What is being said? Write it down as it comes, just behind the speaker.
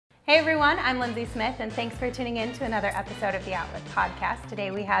Hey everyone, I'm Lindsay Smith, and thanks for tuning in to another episode of the Outlet Podcast.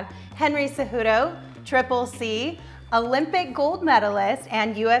 Today we have Henry Cejudo, Triple C, Olympic gold medalist,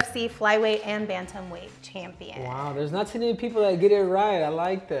 and UFC flyweight and bantamweight champion. Wow, there's not too many people that get it right. I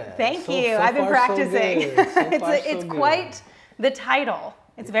like that. Thank you. I've been practicing. It's Good. quite the title.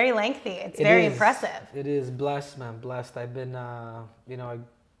 It's very lengthy. It's very impressive. It is. Blessed, man. Blessed. I've been, I've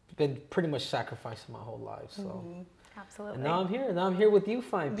been pretty much sacrificing my whole life. So. Absolutely. And now I'm here. Now I'm here with you,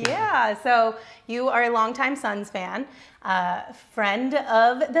 fine people. Yeah, so you are a longtime Suns fan, friend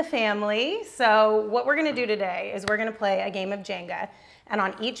of the family. So what we're going to do today is we're going to play a game of Jenga. And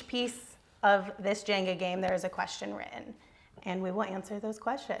on each piece of this Jenga game, there is a question written. And we will answer those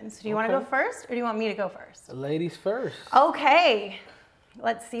questions. Do you want to go first, or do you want me to go first? The ladies first. Okay.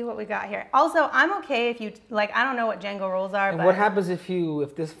 Let's see what we got here. Also, I'm okay if you, I don't know what Jenga rules are. And but what happens if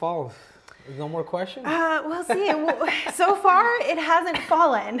this falls? There's no more questions? We'll see. So far, it hasn't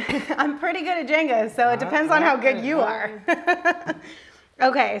fallen. I'm pretty good at Jenga, so it depends on how good you are.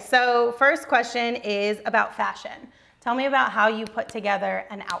 Okay, so first question is about fashion. Tell me about how you put together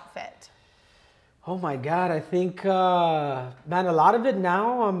an outfit. Oh my God, I think, man, a lot of it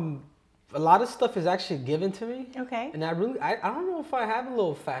now, a lot of stuff is actually given to me. Okay. And I don't know if I have a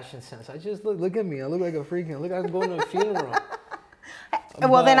little fashion sense. I just look at me. I look like a freak. Look, I'm going to a funeral.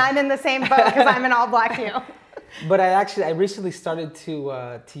 Well, then I'm in the same boat because I'm an all black too. But I recently started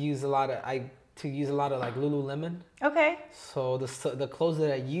to use a lot of like Lululemon. Okay. So the clothes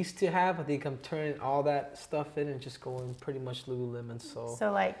that I used to have, I think I'm turning all that stuff in and just going pretty much Lululemon.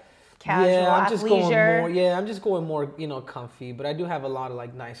 So like casual, yeah, I'm just athleisure. I'm just going more comfy. But I do have a lot of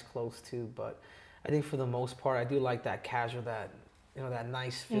like nice clothes too. But I think for the most part, I do like that casual, that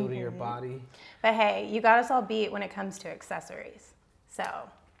nice feel to your body. But hey, you got us all beat when it comes to accessories. So,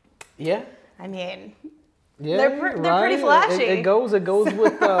 yeah, I mean, yeah, they're pretty flashy. It goes with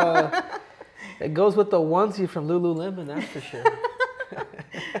it goes with the onesie from Lululemon, that's for sure.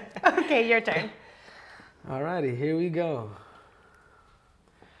 Okay, your turn. Alrighty, here we go.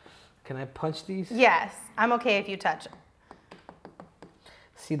 Can I punch these? Yes, I'm okay if you touch them.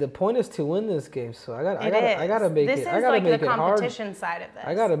 See, the point is to win this game, so I gotta make it. I gotta this make is it like the hard. competition side of this.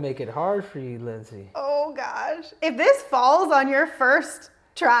 I gotta make it hard for you, Lindsay. Oh gosh, if this falls on your first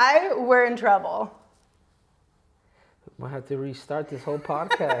try, we're in trouble. Might have to restart this whole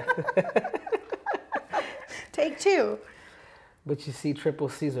podcast. Take two. But you see, Triple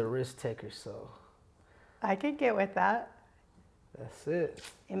C's a risk taker, so I could get with that. that's it.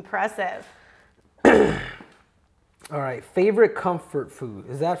 Impressive. All right, favorite comfort food.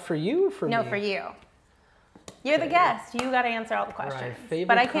 Is that for you or for me? No, for you. You're the guest. You got to answer all the questions. Right,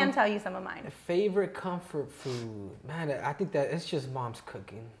 but I can tell you some of mine. Favorite comfort food. Man, I think that it's just mom's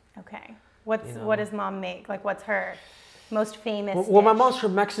cooking. Okay. What does mom make? Like, what's her most famous Well, my dish? mom's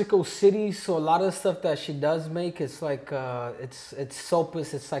from Mexico City, so a lot of the stuff that she does make, it's like, it's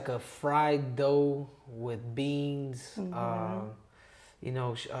sopes. It's like a fried dough with beans, with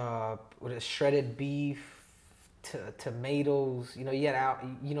a shredded beef, tomatoes, you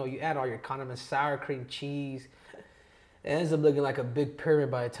add all your condiments, sour cream, cheese. It ends up looking like a big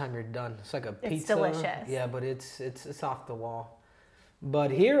pyramid by the time you're done. It's like a pizza. It's delicious. Yeah, but it's off the wall. But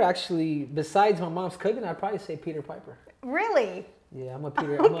here, actually, besides my mom's cooking, I'd probably say Peter Piper. Really? Yeah, I'm a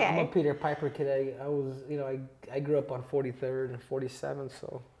Peter. Okay. I'm a Peter Piper kid. I was, I grew up on 43rd and 47th,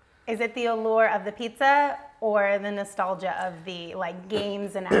 so. Is it the allure of the pizza or the nostalgia of the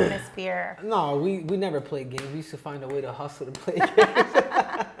games and atmosphere? No, we never played games. We used to find a way to hustle to play games.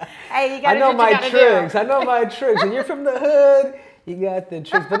 Hey, you gotta I know do what my you gotta tricks. do. I know my tricks. When you're from the hood, you got the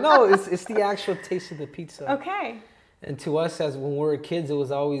tricks. But no, it's the actual taste of the pizza. Okay. And to us, as when we were kids, it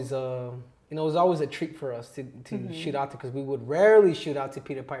was always it was always a treat for us to shoot out to, because we would rarely shoot out to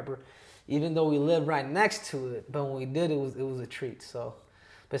Peter Piper, even though we lived right next to it. But when we did, it was a treat. So.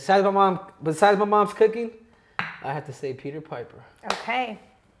 Besides my mom's cooking, I have to say Peter Piper. Okay.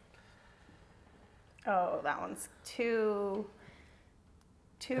 Oh, that one's too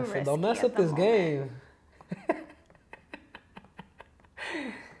risky. Don't mess up this game.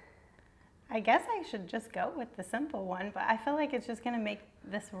 I guess I should just go with the simple one, but I feel like it's just gonna make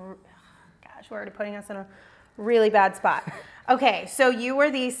this. Gosh, we're already putting us in a really bad spot. Okay, so you were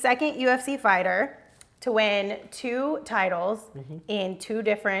the second UFC fighter to win 2 titles in 2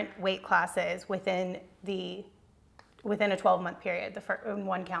 different weight classes within a 12-month period, in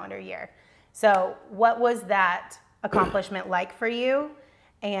 1 calendar year. So what was that accomplishment like for you?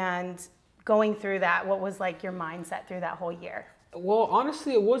 And going through that, what was your mindset through that whole year? Well,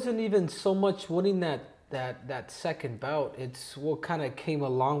 honestly, it wasn't even so much winning that second bout. It's what kind of came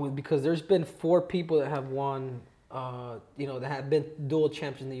along with, because there's been 4 people that have won you know, that had been dual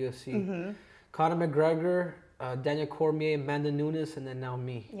champions in the UFC. Conor McGregor, Daniel Cormier, Amanda Nunes, and then now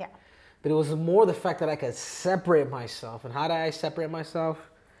me. Yeah. But it was more the fact that I could separate myself. And how did I separate myself?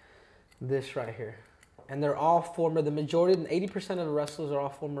 This right here. And they're all former, the majority, 80% of the wrestlers are all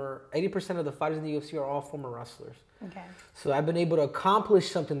former, 80% of the fighters in the UFC are all former wrestlers. Okay. So I've been able to accomplish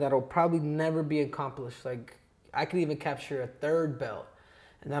something that'll probably never be accomplished. Like, I could even capture a third belt.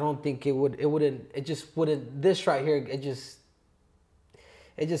 And I don't think it just wouldn't, this right here, it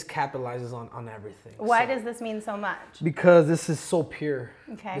just capitalizes on everything. Why does this mean so much? Because this is so pure.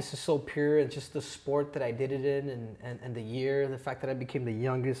 Okay. This is so pure, and just the sport that I did it in, and the year, the fact that I became the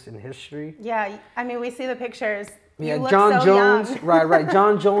youngest in history. Yeah, I mean, we see the pictures. Yeah, you look John so Jones, young. right.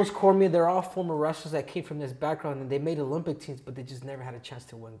 John Jones, Cormier, they're all former wrestlers that came from this background, and they made Olympic teams, but they just never had a chance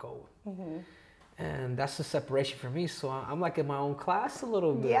to win gold. And that's the separation for me. So I'm like in my own class a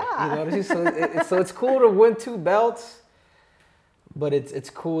little bit. Yeah. You know what I mean? So it's cool to win 2 belts. But it's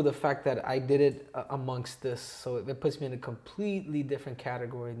cool the fact that I did it amongst this. So it puts me in a completely different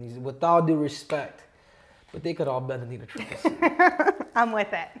category. And with all due respect, but they could all bend the knee to triple C. I'm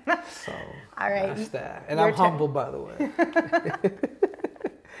with it. So all right. That's that. And I'm humble, by the way.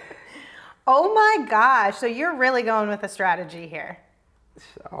 Oh my gosh. So you're really going with a strategy here.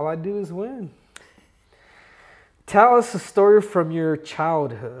 All I do is win. Tell us a story from your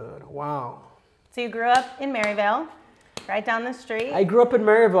childhood. Wow. So you grew up in Maryvale. Right down the street. I grew up in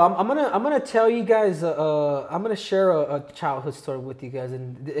Maryville. I'm gonna tell you guys. I'm gonna share a childhood story with you guys,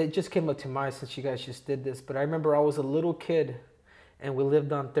 and it just came up to mind since you guys just did this. But I remember I was a little kid, and we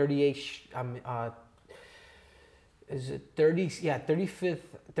lived on 35th? Yeah,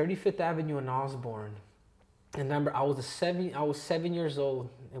 35th Avenue in Osborne. And remember, I was 7 years old,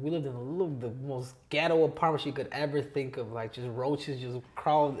 and we lived in the most ghetto apartment you could ever think of, like just roaches just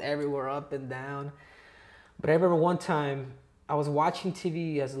crawled everywhere, up and down. But I remember one time I was watching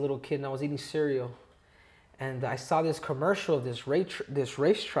TV as a little kid, and I was eating cereal, and I saw this commercial of this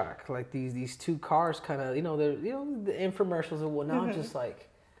racetrack, like these 2 cars, kind of, the infomercials and whatnot.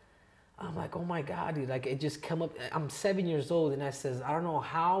 I'm like, oh my God, dude! Like, it just come up. I'm 7 years old, and I says, I don't know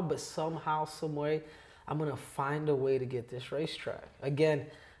how, but somehow, some way, I'm gonna find a way to get this racetrack. Again,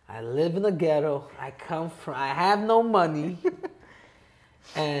 I live in the ghetto. I have no money.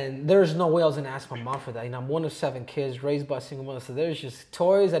 And there's no way I was going to ask my mom for that. I'm one of 7 kids, raised by a single mother. So there's just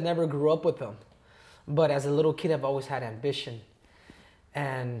toys. I never grew up with them. But as a little kid, I've always had ambition.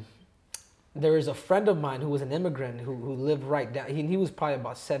 And there is a friend of mine who was an immigrant who lived right down. He was probably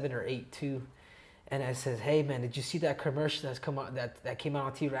about 7 or 8 too. And I says, hey, man, did you see that commercial that came out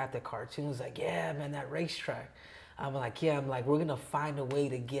on TV after the cartoon? He was like, yeah, man, that racetrack. I'm like, yeah. I'm like, we're going to find a way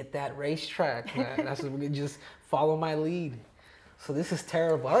to get that racetrack, man. I said, we're going to just follow my lead. So this is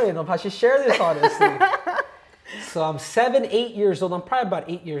terrible. I don't even know if I should share this, honestly. So I'm 7, 8 years old. I'm probably about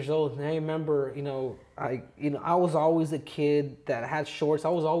 8 years old. And I remember, I was always a kid that had shorts. I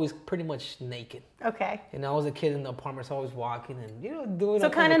was always pretty much naked. Okay. And I was a kid in the apartment, so I was walking and, doing so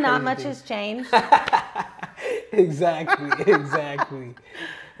kind of not much has changed. Exactly.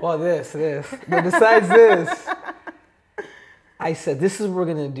 Well, this. But besides this, I said, this is what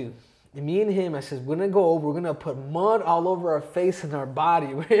we're going to do. And me and him, I said, we're going to go over, we're going to put mud all over our face and our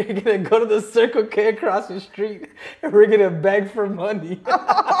body. We're going to go to the Circle K across the street, and we're going to beg for money.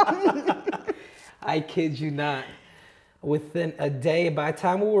 I kid you not. Within a day, by the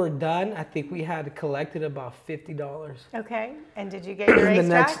time we were done, I think we had collected about $50. Okay. And did you get your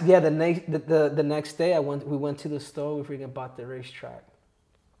racetrack? The next day, we went to the store, we freaking bought the racetrack.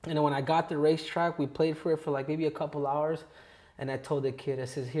 And when I got the racetrack, we played for it for like maybe a couple hours. And I told the kid, I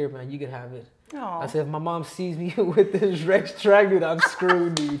says, here, man, you can have it. Aww. I said, if my mom sees me with this racetrack, dude, I'm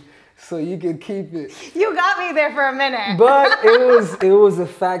screwed, dude. So you can keep it. You got me there for a minute. But it was the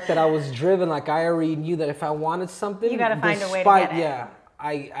fact that I was driven. Like, I already knew that if I wanted something, you got to find a way to get it. Yeah,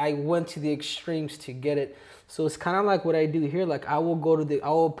 I went to the extremes to get it. So it's kind of like what I do here. Like, I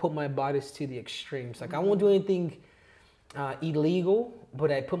will put my bodies to the extremes. Like, I won't do anything illegal,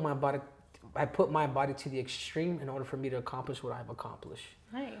 but I put my body to the extreme in order for me to accomplish what I've accomplished.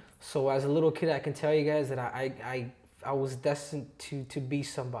 Nice. So as a little kid, I can tell you guys that I was destined to be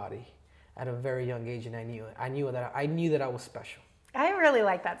somebody at a very young age, and I knew it. I knew that I was special. I really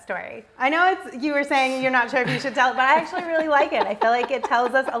like that story. I know you were saying you're not sure if you should tell it, but I actually really like it. I feel like it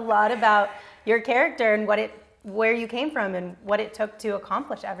tells us a lot about your character and where you came from and what it took to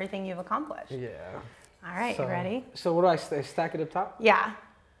accomplish everything you've accomplished. Yeah. All right, you ready? So what do I stack it up top? Yeah.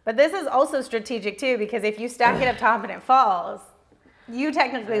 But this is also strategic too, because if you stack it up top and it falls, you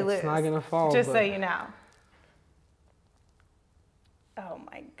technically lose. It's not gonna fall. Just so you know. Oh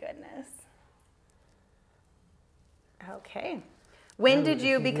my goodness. Okay. When did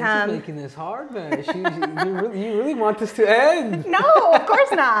you She's become... making this hard, man. You really want this to end? No, of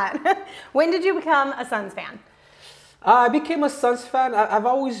course not. When did you become a Suns fan? I became a Suns fan. I've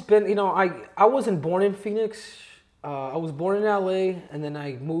always been, you know, I wasn't born in Phoenix. I was born in LA, and then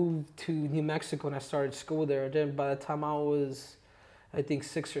I moved to New Mexico, and I started school there. Then by the time I was, I think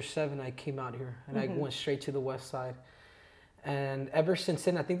 6 or 7, I came out here, and I went straight to the West Side. And ever since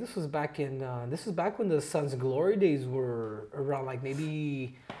then, I think this was back when the Suns' glory days were around, like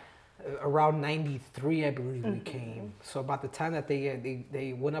maybe around '93, I believe we came. So about the time that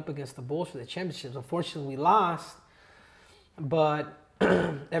they went up against the Bulls for the championships, unfortunately we lost. But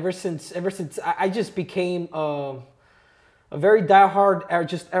ever since I just became a very diehard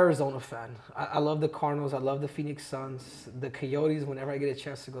just Arizona fan. I love the Cardinals. I love the Phoenix Suns, the Coyotes. Whenever I get a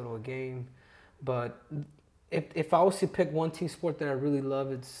chance to go to a game, but if I was to pick one team sport that I really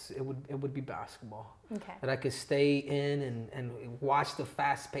love, it would be basketball. Okay. That I could stay in and watch the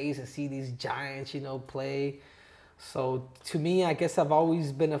fast pace and see these giants, you know, play. So to me, I guess I've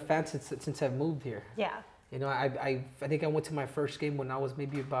always been a fan since I've moved here. Yeah. You know, I think I went to my first game when I was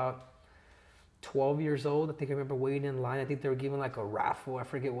maybe about 12 years old. I think I remember waiting in line. I think they were giving like a raffle. I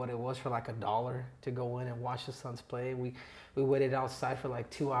forget what it was, for like $1 to go in and watch the Suns play. We waited outside for like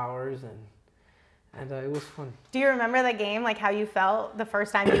 2 hours and it was fun. Do you remember the game, like how you felt the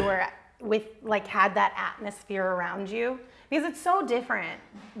first time you were had that atmosphere around you? Because it's so different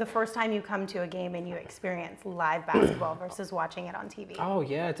the first time you come to a game and you experience live basketball versus watching it on TV. Oh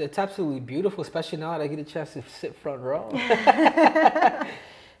yeah, it's absolutely beautiful, especially now that I get a chance to sit front row.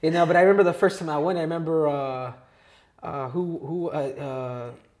 You know, but I remember the first time I went, I remember who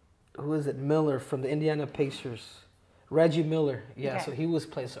is it? Miller from the Indiana Pacers. Reggie Miller, yeah, okay. So he was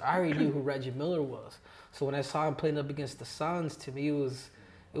playing. So I already knew who Reggie Miller was. So when I saw him playing up against the Suns, to me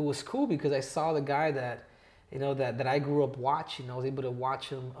it was cool because I saw the guy that, you know, that I grew up watching. I was able to watch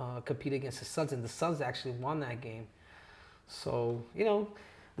him compete against the Suns, and the Suns actually won that game. So, you know,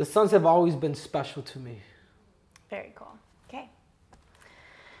 the Suns have always been special to me. Very cool. Okay.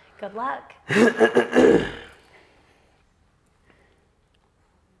 Good luck.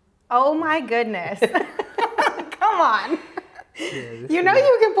 Oh my goodness. Come on. Yeah, you know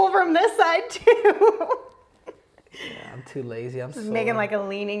you can pull from this side too. Yeah, I'm too lazy. I'm just sore. Making like a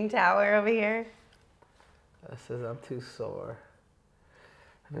leaning tower over here. That says I'm too sore.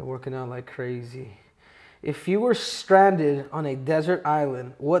 I've been working out like crazy. If you were stranded on a desert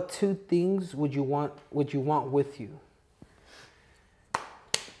island, what 2 things would you want with you?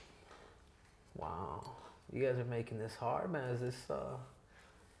 Wow. You guys are making this hard, man. Is this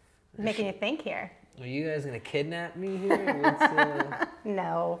making you think here? Are you guys gonna kidnap me here?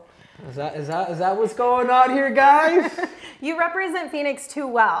 No. Is that what's going on here, guys? You represent Phoenix too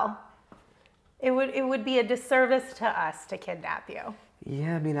well. It would be a disservice to us to kidnap you.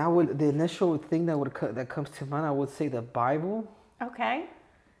 Yeah, I mean, the initial thing that comes to mind, I would say the Bible. Okay.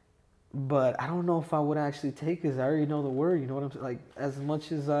 But I don't know if I would actually take it, because I already know the word. You know what I'm saying? Like, as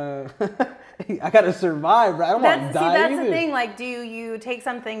much as I gotta survive, right? I don't want to die. See, that's the thing. Like, do you take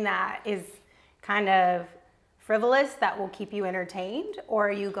something that is kind of frivolous that will keep you entertained, or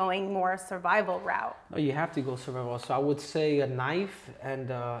are you going more survival route? No, you have to go survival. So I would say a knife and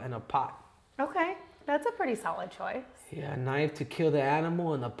a pot. Okay, that's a pretty solid choice. Yeah, a knife to kill the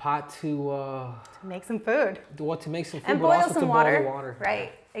animal and a pot to make some food. To make some food, and but boil also some to water. boil the water.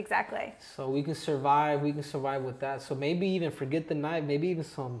 Right, exactly. So we can survive. We can survive with that. So maybe even forget the knife. Maybe even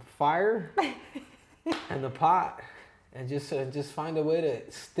some fire and the pot. And just find a way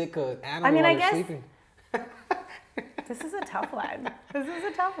to stick an animal while you're sleeping. This is a tough one. This is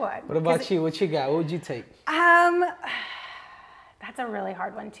a tough one. What about you? What you got? What would you take? That's a really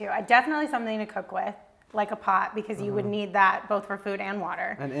hard one too. Definitely something to cook with, like a pot, because you would need that both for food and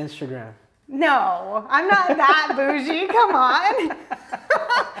water. And Instagram. No, I'm not that bougie. Come on.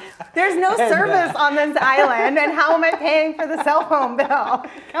 There's no service on this island, and how am I paying for the cell phone bill?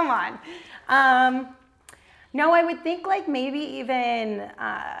 Come on. No, I would think like maybe even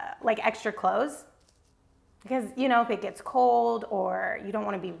like extra clothes, because, you know, if it gets cold or you don't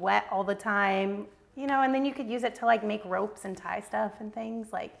want to be wet all the time, you know, and then you could use it to like make ropes and tie stuff and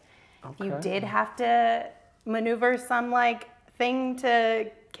things. Like if you did have to maneuver some like thing to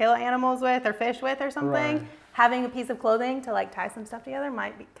kill animals with or fish with or something, right, having a piece of clothing to like tie some stuff together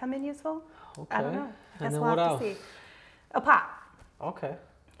might come in useful. Okay. I don't know. I guess and we'll have to see. A pot. Okay.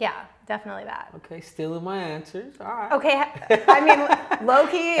 Yeah, definitely that. Okay, stealing my answers. All right. Okay, I mean,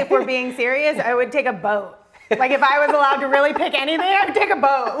 low-key, if we're being serious, I would take a boat. Like, if I was allowed to really pick anything, I would take a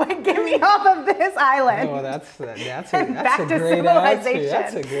boat. Like, get me off of this island. Oh, that's a back to great civilization. answer.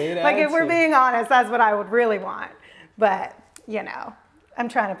 That's a great answer. Like, if we're being honest, that's what I would really want. But, you know, I'm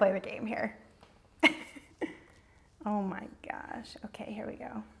trying to play the game here. Oh my gosh. Okay, here we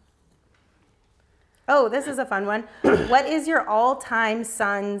go. Oh, this is a fun one. What is your all-time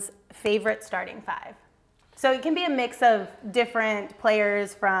Suns favorite starting five? So it can be a mix of different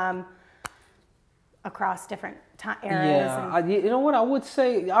players from across different eras. Yeah, you know what I would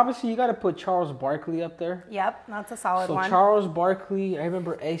say? Obviously, you got to put Charles Barkley up there. Yep, that's a solid one. So Charles Barkley, I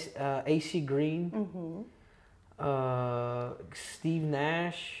remember AC Green, Steve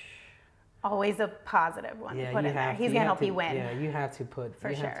Nash. Always a positive one to put in there. He's gonna help you win. Yeah, you have to put.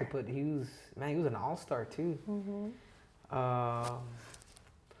 For sure. Have to put. He was an all-star too.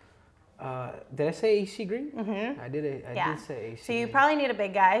 Did I say AC Green? I did. I did say AC. So you probably need a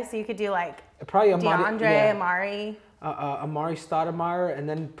big guy. So you could do like probably Amari. Amari Stoudemire, and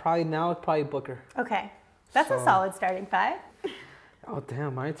then probably Booker. Okay, that's a solid starting five. Oh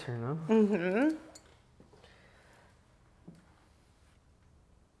damn, my turn, huh?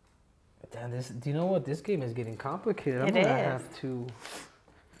 Damn, do you know what? This game is getting complicated. I'm gonna have to.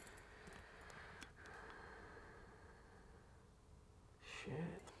 Shit.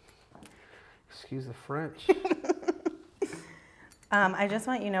 Excuse the French. I just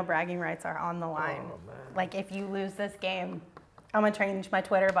want you to know bragging rights are on the line. Oh, man. Like if you lose this game, I'm gonna change my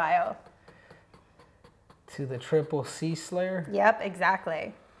Twitter bio. To the Triple C Slayer? Yep,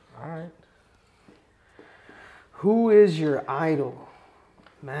 exactly. All right. Who is your idol?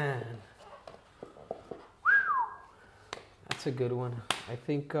 Man. That's a good one. I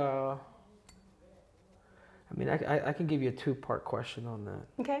think, I can give you a two-part question on that.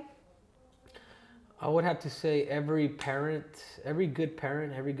 Okay. I would have to say every good parent, every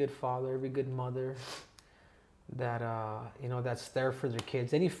good father, every good mother that, that's there for their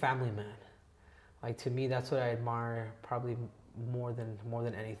kids, any family man. Like to me, that's what I admire probably more than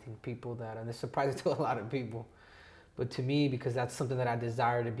anything. People that, and it's surprising to a lot of people, but to me, because that's something that I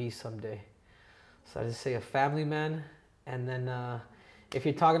desire to be someday. So I just say a family man. And then if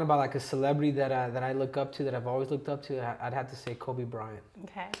you're talking about like a celebrity that I look up to, that I've always looked up to, I'd have to say Kobe Bryant.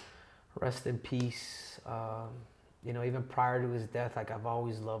 Okay. Rest in peace. Even prior to his death, like I've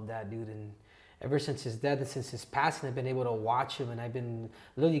always loved that dude. And ever since his death and since his passing, I've been able to watch him. And I've been,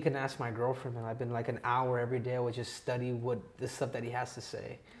 literally you can ask my girlfriend, and I've been like an hour every day. I would just study the stuff that he has to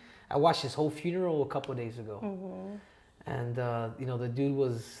say. I watched his whole funeral a couple of days ago. And,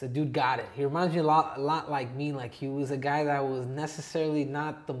 the dude got it. He reminds me a lot like me. Like he was a guy that was necessarily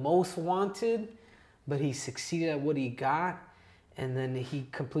not the most wanted, but he succeeded at what he got. And then he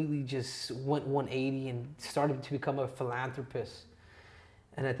completely just went 180 and started to become a philanthropist.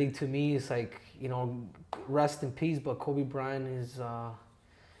 And I think to me, it's like, rest in peace. But Kobe Bryant is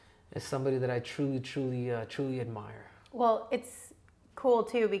somebody that I truly admire. Well, it's cool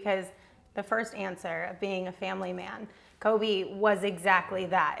too, because the first answer of being a family man, Kobe was exactly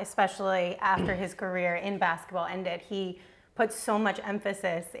that, especially after his career in basketball ended. He put so much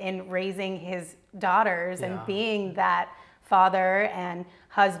emphasis in raising his daughters and being that father and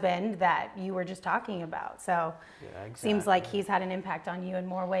husband that you were just talking about. So seems like he's had an impact on you in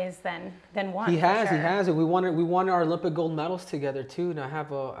more ways than one. He has. And we won our Olympic gold medals together too. And I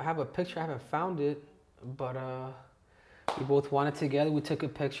have a picture. I haven't found it, but we both won it together. We took a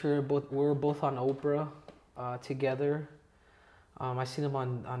picture. We were both on Oprah together. I seen him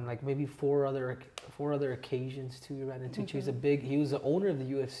on like maybe four other occasions too. We ran into. He was the owner of the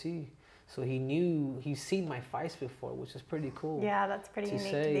UFC, so he's seen my fights before, which is pretty cool. Yeah, that's pretty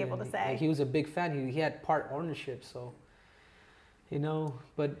unique to be able to say. Like, he was a big fan. He had part ownership, so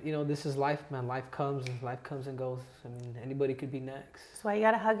But this is life, man. Life comes and goes. I mean, anybody could be next. That's why you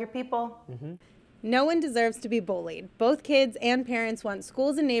gotta hug your people. No one deserves to be bullied. Both kids and parents want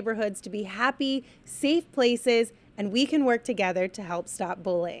schools and neighborhoods to be happy, safe places, and we can work together to help stop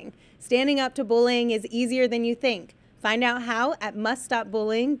bullying. Standing up to bullying is easier than you think. Find out how at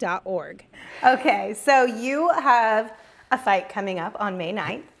muststopbullying.org. Okay, so you have a fight coming up on May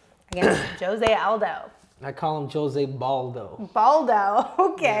 9th against Jose Aldo. I call him Jose Baldo. Baldo,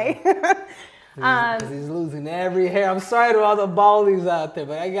 okay. Because he's losing every hair. I'm sorry to all the baldies out there,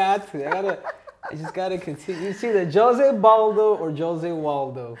 but I just gotta continue. You see the Jose Baldo or Jose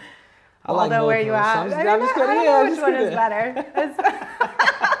Waldo. I Waldo, like where you at? I'm just gonna, I don't know which one is better.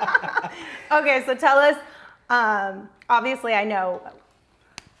 Okay, so tell us. Obviously, I know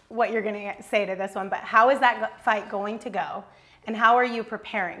what you're gonna say to this one, but how is that fight going to go, and how are you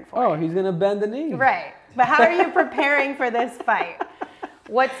preparing for it? Oh, he's gonna bend the knee. Right, but how are you preparing for this fight?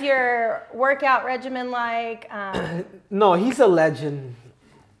 What's your workout regimen like? No, he's a legend.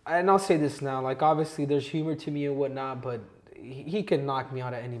 And I'll say this now, like obviously there's humor to me and whatnot, but he can knock me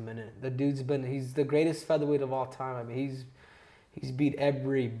out at any minute. The dude's he's the greatest featherweight of all time. I mean, he's beat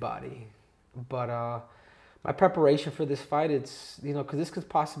everybody. But my preparation for this fight, it's, you know, because this could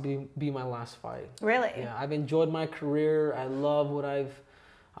possibly be my last fight. Really? Yeah, I've enjoyed my career. I love what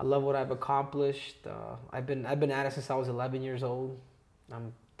I've accomplished. I've been at it since I was 11 years old.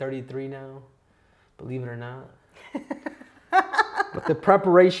 I'm 33 now, believe it or not. But the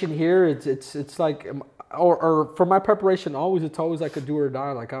preparation here, it's like, or for my preparation, it's always like a do or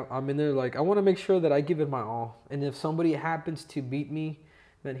die. Like I'm in there, like I want to make sure that I give it my all. And if somebody happens to beat me,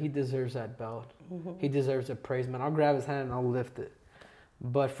 man, he deserves that belt. Mm-hmm. He deserves the praise, man. I'll grab his hand and I'll lift it.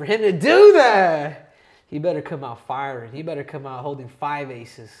 But for him to do that, he better come out firing. He better come out holding 5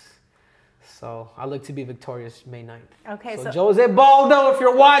 aces. So I look to be victorious May 9th. Okay, so Jose Baldo, if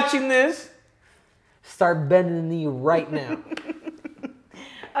you're watching this, start bending the knee right now.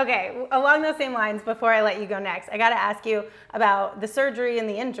 Okay, along those same lines, before I let you go next, I got to ask you about the surgery and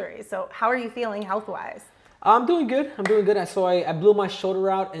the injury. So how are you feeling health-wise? I'm doing good. So I blew my shoulder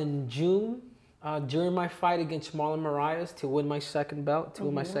out in June during my fight against Marlon Moraes to win my second belt, to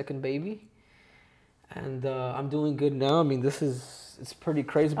win my second baby. And I'm doing good now. I mean, it's pretty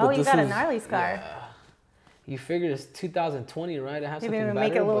crazy. But you got a gnarly scar. Yeah. You figured it's 2020, right? I have something better.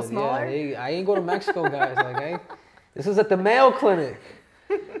 Make it a little smaller? Yeah, I ain't go to Mexico, guys. This was at the Mayo Clinic.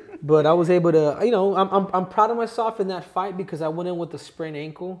 But I was able to, you know, I'm proud of myself in that fight because I went in with a sprained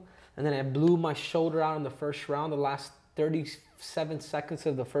ankle and then I blew my shoulder out in the first round, the last 37 seconds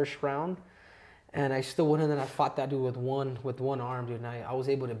of the first round. And I still went in and I fought that dude with one arm, dude. And I was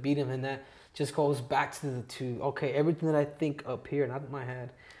able to beat him, and that just goes back to okay, everything that I think up here, not in my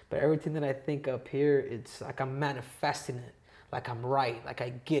head, but everything that I think up here, it's like I'm manifesting it, like I'm right, like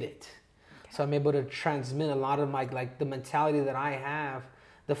I get it. Okay. So I'm able to transmit a lot of my, like the mentality that I have,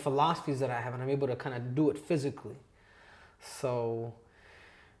 the philosophies that I have, and I'm able to kind of do it physically. So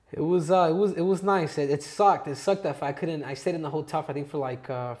it was nice. It sucked. It sucked that I stayed in the hotel, I think for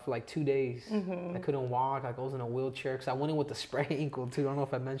like 2 days. Mm-hmm. I couldn't walk. Like I was in a wheelchair because I went in with a sprained ankle too. I don't know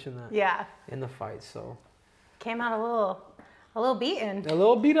if I mentioned that. Yeah. In the fight, so came out a little beaten. A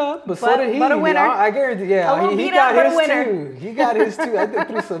little beat up, but so did he. But a winner. I guarantee. Yeah, a little he beat got up, his but a winner. too. He got his too. I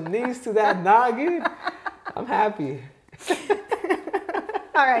threw some knees to that noggin. I'm happy.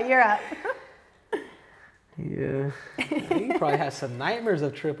 All right, you're up. Yeah. He probably has some nightmares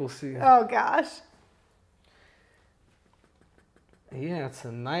of Triple C. Oh, gosh. He had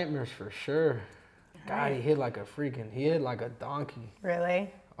some nightmares for sure. God, he hit like a donkey.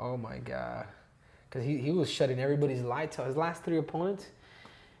 Really? Oh, my God. Because he was shutting everybody's lights out. His last 3 opponents,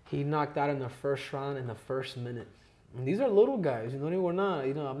 he knocked out in the first round in the first minute. And these are little guys. You know, we're not,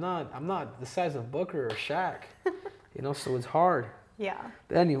 you know, I'm not the size of Booker or Shaq. You know, so it's hard. Yeah.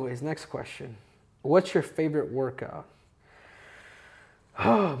 But anyways, next question. What's your favorite workout?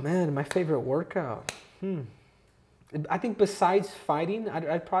 Oh man, my favorite workout. I think besides fighting,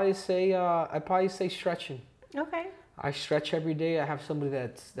 I'd probably say stretching. Okay. I stretch every day. I have somebody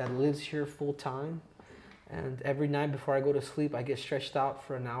that lives here full time, and every night before I go to sleep, I get stretched out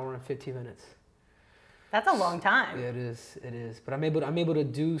for an hour and 15 minutes. That's a long time. Yeah, it is. But I'm able to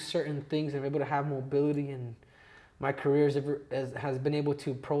do certain things. I'm able to have mobility, and my career has been able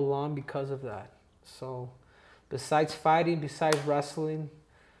to prolong because of that. So, besides fighting, besides wrestling,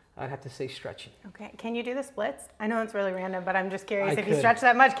 I'd have to say stretching. Okay. Can you do the splits? I know it's really random, but I'm just curious if you stretch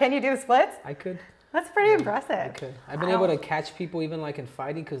that much. Can you do the splits? I could. That's pretty impressive. I could. I've been able to catch people even like in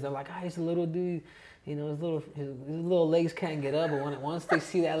fighting because they're like, he's a little dude. You know, his little legs can't get up. But once they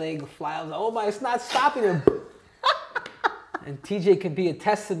see that leg fly, I was like, oh my, it's not stopping him. And TJ can be a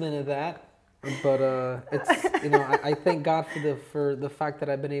testament of that. But it's, you know, I thank God for the fact that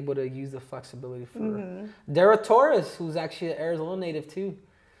I've been able to use the flexibility for Dara Torres, who's actually an Arizona native too.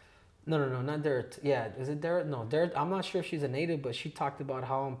 No, not Dara. Yeah, is it Dara? No, Dara. I'm not sure if she's a native, but she talked about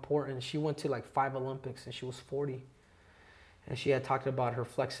how important. She went to like 5 Olympics and she was 40, and she had talked about her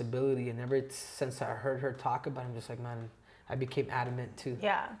flexibility. And ever since I heard her talk about it, I'm just like, man, I became adamant too.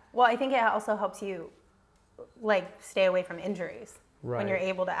 Yeah. Well, I think it also helps you like stay away from injuries. Right. When you're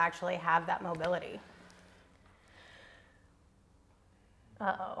able to actually have that mobility.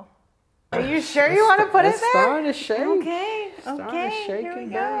 Uh-oh. Are you sure you want to put it there? It's starting to shake. Okay. Here we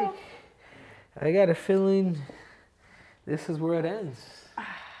go. I got a feeling this is where it ends.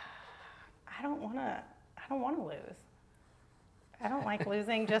 I don't want to lose. I don't like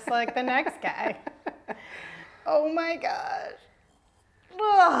losing just like the next guy. Oh my gosh.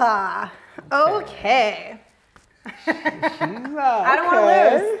 Okay. I don't want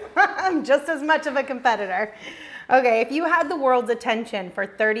to lose. I'm just as much of a competitor. Okay, if you had the world's attention for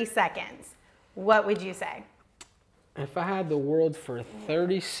 30 seconds, what would you say? If I had the world for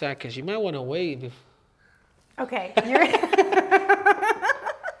 30 seconds, you might want to wait. Okay. You're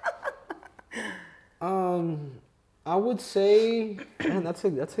I would say, man, that's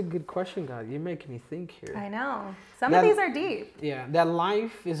a good question, God. You're making me think here. I know. Some of these are deep. Yeah, that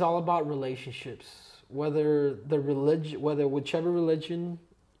life is all about relationships. Whether whichever religion,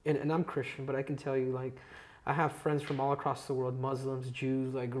 and I'm Christian, but I can tell you, like, I have friends from all across the world, Muslims,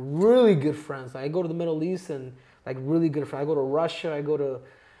 Jews, like really good friends. Like, I go to the Middle East and like really good friends. I go to Russia. I go to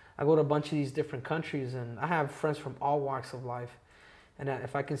a bunch of these different countries, and I have friends from all walks of life. And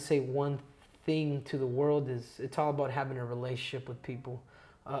if I can say one thing to the world, is it's all about having a relationship with people,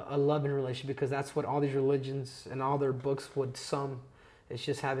 a loving relationship, because that's what all these religions and all their books would sum. It's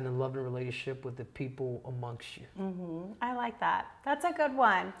just having a loving relationship with the people amongst you. Mm-hmm. I like that. That's a good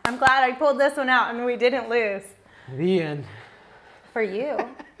one. I'm glad I pulled this one out and we didn't lose. The end. For you.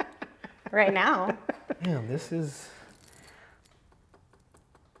 Right now. Yeah, this is...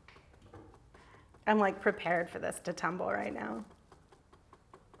 I'm like prepared for this to tumble right now.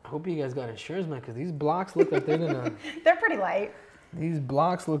 I hope you guys got insurance, man, because these blocks look like they're gonna... They're pretty light. These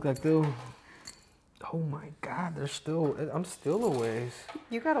blocks look like they'll... Oh my God, I'm still a ways.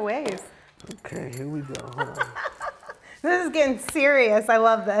 You got a ways. Okay, here we go. Hold on. This is getting serious. I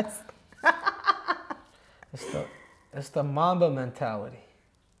love this. It's the Mamba mentality.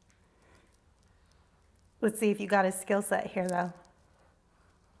 Let's see if you got a skill set here, though.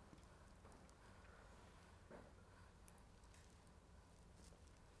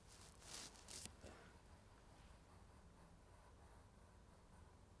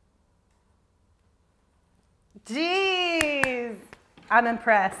 Jeez. I'm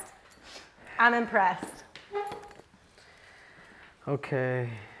impressed. I'm impressed. Okay.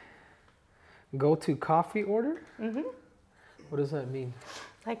 Go to coffee order? Mm-hmm. What does that mean?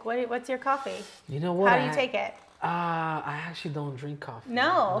 Like, what's your coffee? You know what? How do you take it? I actually don't drink coffee.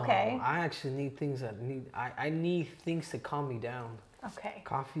 No, okay. I actually need things I need things to calm me down. Okay.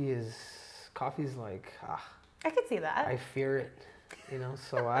 Coffee's like, I could see that. I fear it, you know,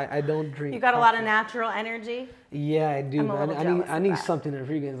 so I don't drink. You got coffee. a lot of natural energy? Yeah, I do. I need that. something to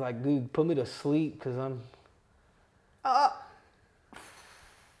freaking, like, dude, put me to sleep, because I'm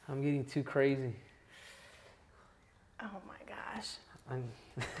getting too crazy. Oh my gosh.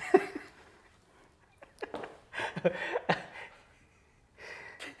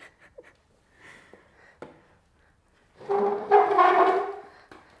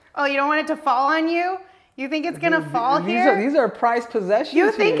 Oh, you don't want it to fall on you? You think it's gonna fall here? These are prized possessions.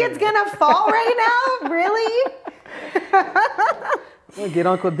 You think it's gonna fall right now? Really? I'll get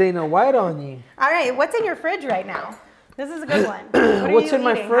Uncle Dana White on you. All right, what's in your fridge right now? This is a good one. What's in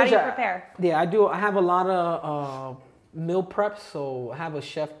my fridge? How do you prepare? Yeah, I do. I have a lot of meal prep. So I have a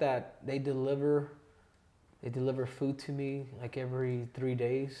chef that they deliver food to me like every 3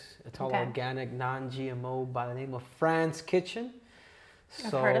 days. It's all organic, non-GMO, by the name of Fran's Kitchen.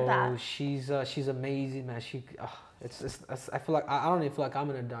 I've heard of that. She's amazing, man. I feel like I don't even feel like I'm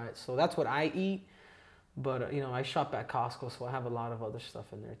in a diet. So that's what I eat. But, you know, I shop at Costco, so I have a lot of other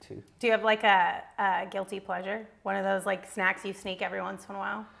stuff in there, too. Do you have, like, a guilty pleasure? One of those, like, snacks you sneak every once in a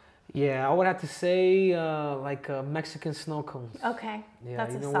while? Yeah, I would have to say, like, Mexican snow cones. Okay, yeah,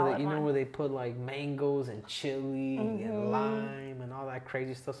 that's a solid You know one. where they put, like, mangoes and chili and lime and all that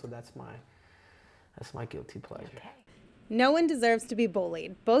crazy stuff, so that's my guilty pleasure. Okay. No one deserves to be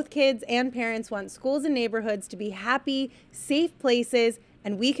bullied. Both kids and parents want schools and neighborhoods to be happy, safe places,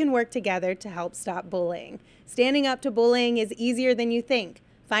 and we can work together to help stop bullying. Standing up to bullying is easier than you think.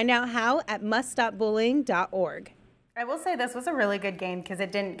 Find out how at muststopbullying.org. I will say this was a really good game because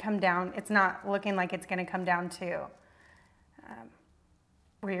it didn't come down. It's not looking like it's going to come down to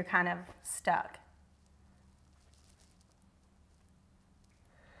where you're kind of stuck.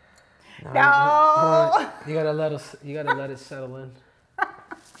 No. You gotta let it settle in.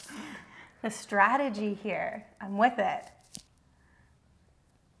 The strategy here. I'm with it.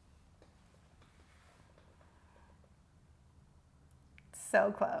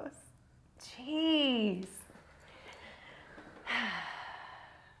 So close. Jeez.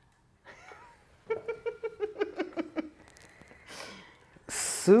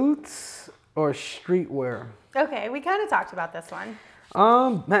 Suits or streetwear? Okay, we kind of talked about this one.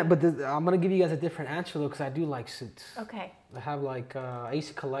 Man, but I'm gonna give you guys a different answer though, because I do like suits. Okay. I have like I used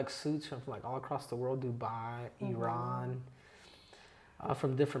to collect suits from like all across the world, Dubai, Iran,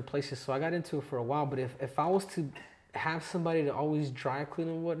 from different places. So I got into it for a while. But if I was to have somebody to always dry clean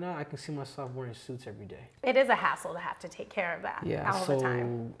and whatnot, I can see myself wearing suits every day. It is a hassle to have to take care of that all the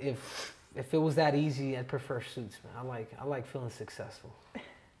time. if it was that easy, I'd prefer suits, man. I like feeling successful.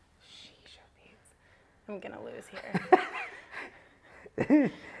 I'm going to lose here.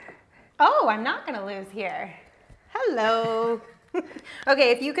 Oh, I'm not going to lose here. Hello.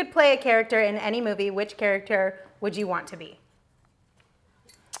 Okay, if you could play a character in any movie, which character would you want to be?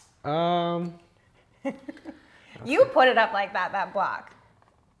 You put it up like that block.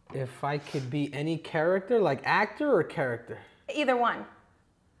 If I could be any character, like actor or character? Either one.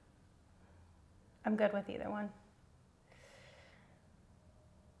 I'm good with either one.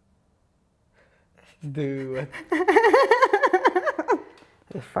 Dude.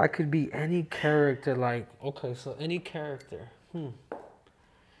 If I could be any character, like, okay, so any character. I'm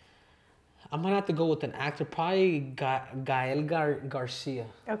gonna have to go with an actor, probably Gael Garcia.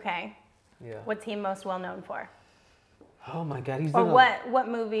 Okay. Yeah. What's he most well known for? Oh my God, he's or done what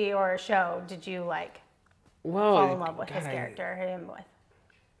movie or show did you fall in love with his character, him with?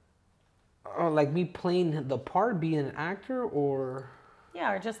 Oh, like me playing the part, being an actor, or?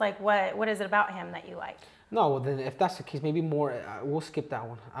 Yeah, or just like what is it about him that you like? No, well then if that's the case, maybe more. We'll skip that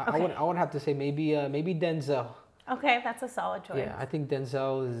one. Okay. I would have to say maybe Denzel. Okay, that's a solid choice. Yeah, I think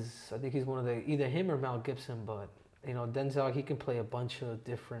Denzel is. I think he's one of the either him or Mel Gibson, but you know Denzel, he can play a bunch of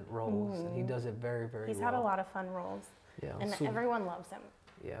different roles, and he does it very very well. He's had a lot of fun roles. Yeah, and so, everyone loves him.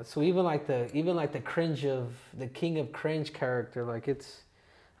 Yeah, so even like the cringe of the king of cringe character, like it's.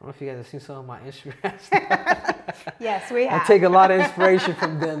 I don't know if you guys have seen some of my Instagram stuff. Yes, we have. I take a lot of inspiration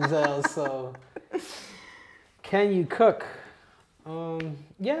from Denzel. So, can you cook?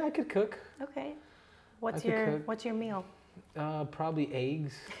 Yeah, I could cook. Okay. What's your meal? Probably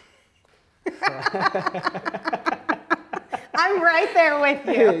eggs. I'm right there with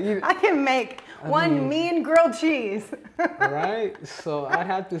you. I can make one mean grilled cheese. Right. So I'd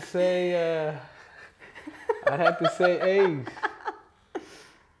have to say eggs.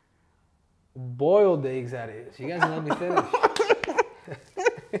 Boiled eggs, that is. You guys let me finish.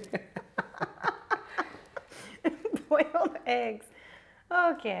 Boiled eggs.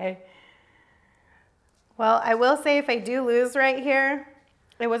 Okay. Well, I will say if I do lose right here,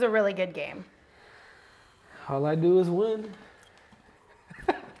 it was a really good game. All I do is win.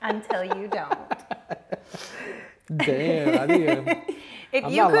 Until you don't. Damn, I think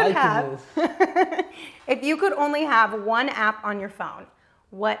if you could only have one app on your phone,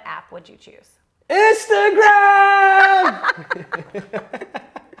 what app would you choose? Instagram!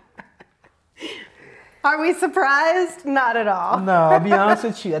 Are we surprised? Not at all. No, I'll be honest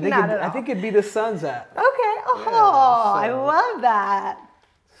with you. I think it'd be the Suns app. Okay. Oh, yeah, so, I love that.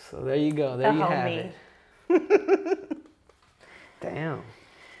 So there you go. There you have it. Damn.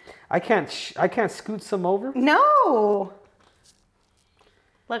 I can't scoot some over? No.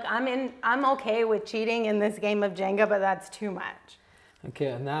 Look, I'm okay with cheating in this game of Jenga, but that's too much.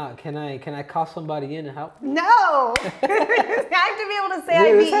 Okay, now can I call somebody in and help? No! I have to be able to say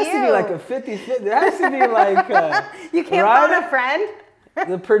I beat you. This has to be like a 50-50. There has to be like you can't phone a friend?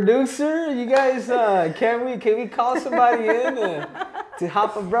 The producer, you guys, can we call somebody in to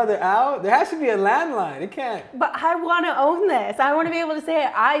help a brother out? There has to be a landline. It can't. But I want to own this. I want to be able to say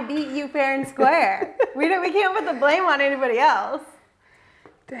I beat you fair and square. we can't put the blame on anybody else.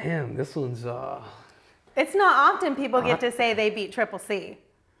 Damn, this one's It's not often people get to say they beat Triple C.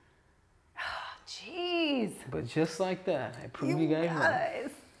 Jeez. But just like that, I prove you guys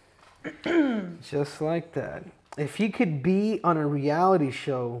wrong. Just like that. If you could be on a reality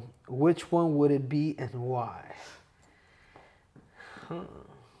show, which one would it be and why?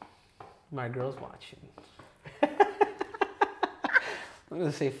 My girl's watching. I'm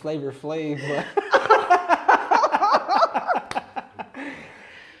gonna say Flavor Flav, but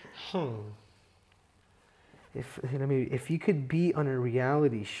If you could be on a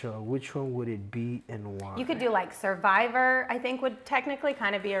reality show, which one would it be and why? You could do like Survivor, I think would technically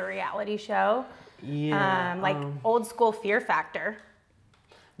kind of be a reality show. Yeah. Like old school Fear Factor.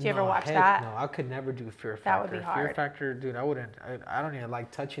 Did you ever watch that? No, I could never do Fear Factor. That would be hard. Fear Factor, dude, I wouldn't. I don't even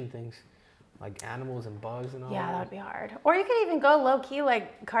like touching things. Like animals and bugs and all that. Yeah, that would be hard. Or you could even go low key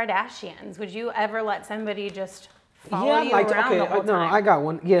like Kardashians. Would you ever let somebody just follow you around the whole time? No, I got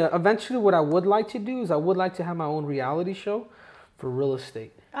one. Yeah, eventually what I would like to do is I would like to have my own reality show for real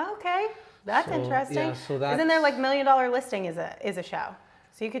estate. Okay, that's interesting. Yeah, so that's... Isn't there like $1 Million Listing is a show?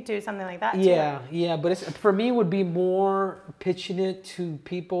 So you could do something like that too. Yeah, but for me it would be more pitching it to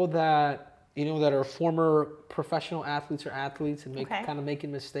people that, that are former professional athletes or athletes and kind of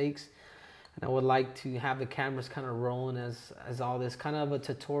making mistakes. And I would like to have the cameras kind of rolling as all this kind of a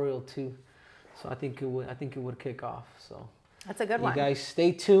tutorial too. So I think it would kick off. So that's a good one. You guys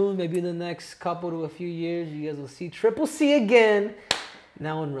stay tuned. Maybe in the next couple to a few years, you guys will see Triple C again.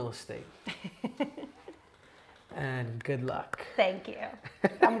 Now in real estate. And good luck. Thank you.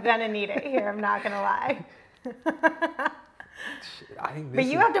 I'm gonna need it here. I'm not gonna lie. I think But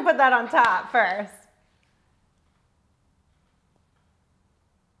you have to put that on top first.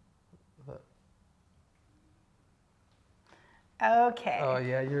 Okay. Oh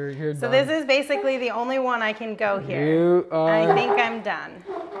yeah, you're done. So this is basically the only one I can go here. You are... I think I'm done.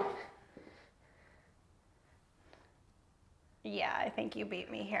 Yeah, I think you beat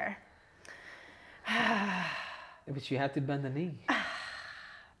me here. But you have to bend the knee.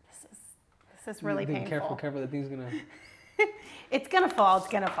 This is really painful. Careful, the thing's gonna... It's gonna fall, it's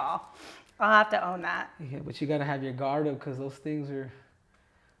gonna fall. I'll have to own that. Yeah, but you gotta have your guard up because those things are,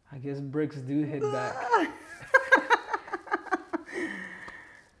 I guess bricks do hit back.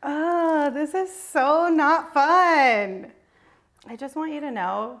 Oh, this is so not fun. I just want you to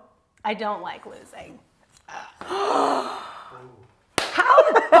know, I don't like losing. How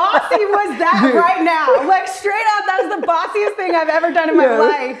bossy was that right now? Like straight up, that was the bossiest thing I've ever done in my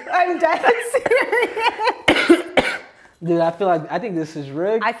life. I'm dead serious. Dude, I think this is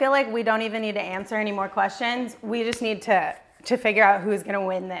rigged. I feel like we don't even need to answer any more questions. We just need to figure out who's gonna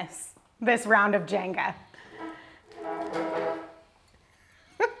win this round of Jenga.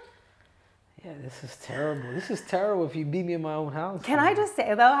 Yeah, this is terrible. This is terrible if you beat me in my own house. Can I just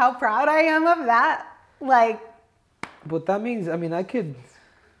say though how proud I am of that? Like. But that means, I mean, I could,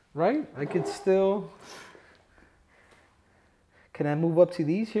 right? I could still. Can I move up to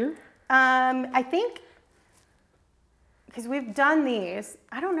these here? I think. Because we've done these.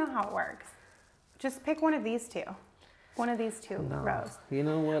 I don't know how it works. Just pick one of these two. One of these two rows. You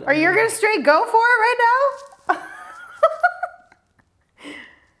know what? Or you're going to straight go for it right now?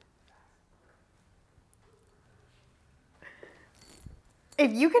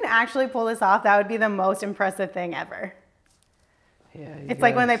 If you can actually pull this off, that would be the most impressive thing ever. Yeah. It's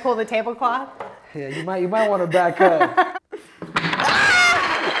like when they pull the tablecloth. Yeah, you might want to back up.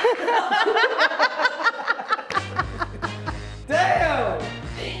 Damn!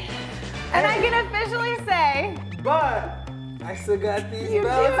 And I can officially say, But I still got these You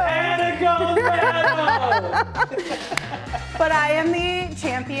belts do. and a gold medal. but I am the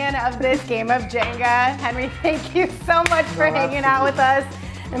champion of this game of Jenga. Henry, thank you so much for hanging out with us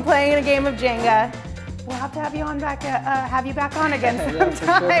and playing a game of Jenga. We'll have to have you on back, have you back on again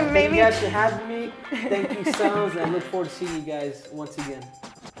sometime. Sure. Maybe. Thank you guys for having me. Thank you, Sons, and I look forward to seeing you guys once again.